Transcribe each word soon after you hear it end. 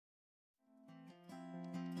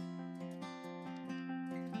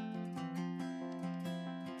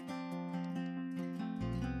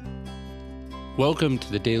Welcome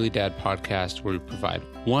to the Daily Dad Podcast, where we provide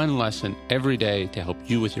one lesson every day to help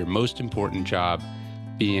you with your most important job,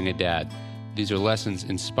 being a dad. These are lessons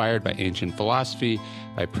inspired by ancient philosophy,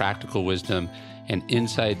 by practical wisdom, and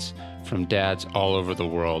insights from dads all over the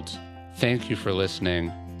world. Thank you for listening,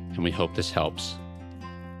 and we hope this helps.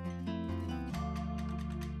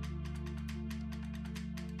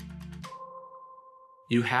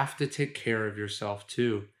 You have to take care of yourself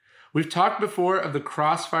too. We've talked before of the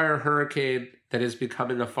crossfire hurricane that is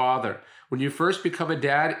becoming a father. When you first become a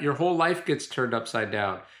dad, your whole life gets turned upside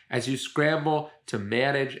down. As you scramble to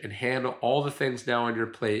manage and handle all the things now on your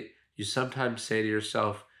plate, you sometimes say to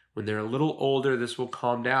yourself, when they're a little older, this will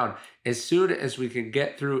calm down. As soon as we can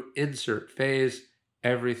get through insert phase,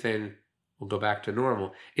 everything will go back to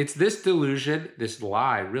normal. It's this delusion, this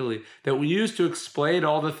lie really, that we use to explain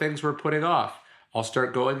all the things we're putting off. I'll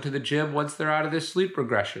start going to the gym once they're out of this sleep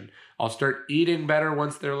regression. I'll start eating better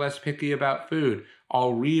once they're less picky about food.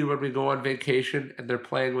 I'll read when we go on vacation and they're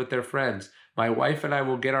playing with their friends. My wife and I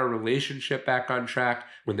will get our relationship back on track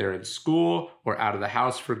when they're in school or out of the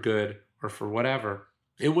house for good or for whatever.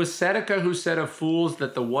 It was Seneca who said of fools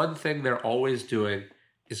that the one thing they're always doing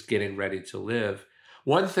is getting ready to live.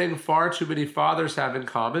 One thing far too many fathers have in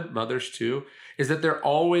common, mothers too, is that they're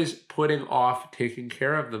always putting off taking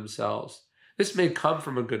care of themselves. This may come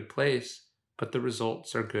from a good place, but the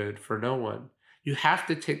results are good for no one. You have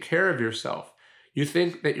to take care of yourself. You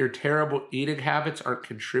think that your terrible eating habits aren't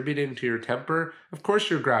contributing to your temper? Of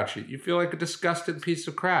course you're grouchy. You feel like a disgusting piece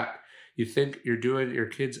of crap. You think you're doing your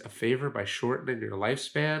kids a favor by shortening your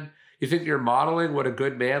lifespan? You think you're modeling what a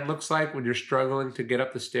good man looks like when you're struggling to get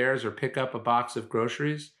up the stairs or pick up a box of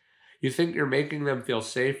groceries? You think you're making them feel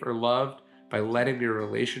safe or loved by letting your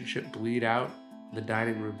relationship bleed out on the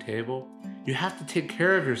dining room table? You have to take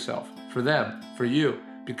care of yourself, for them, for you,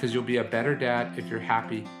 because you'll be a better dad if you're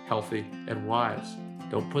happy, healthy, and wise.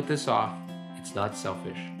 Don't put this off. It's not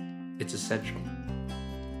selfish. It's essential.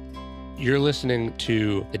 You're listening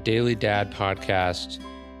to the Daily Dad Podcast,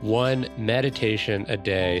 one meditation a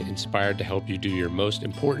day inspired to help you do your most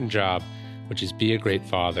important job, which is be a great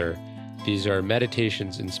father. These are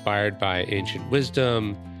meditations inspired by ancient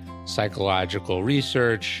wisdom, psychological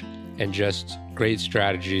research, and just great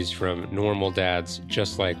strategies from normal dads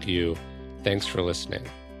just like you. Thanks for listening.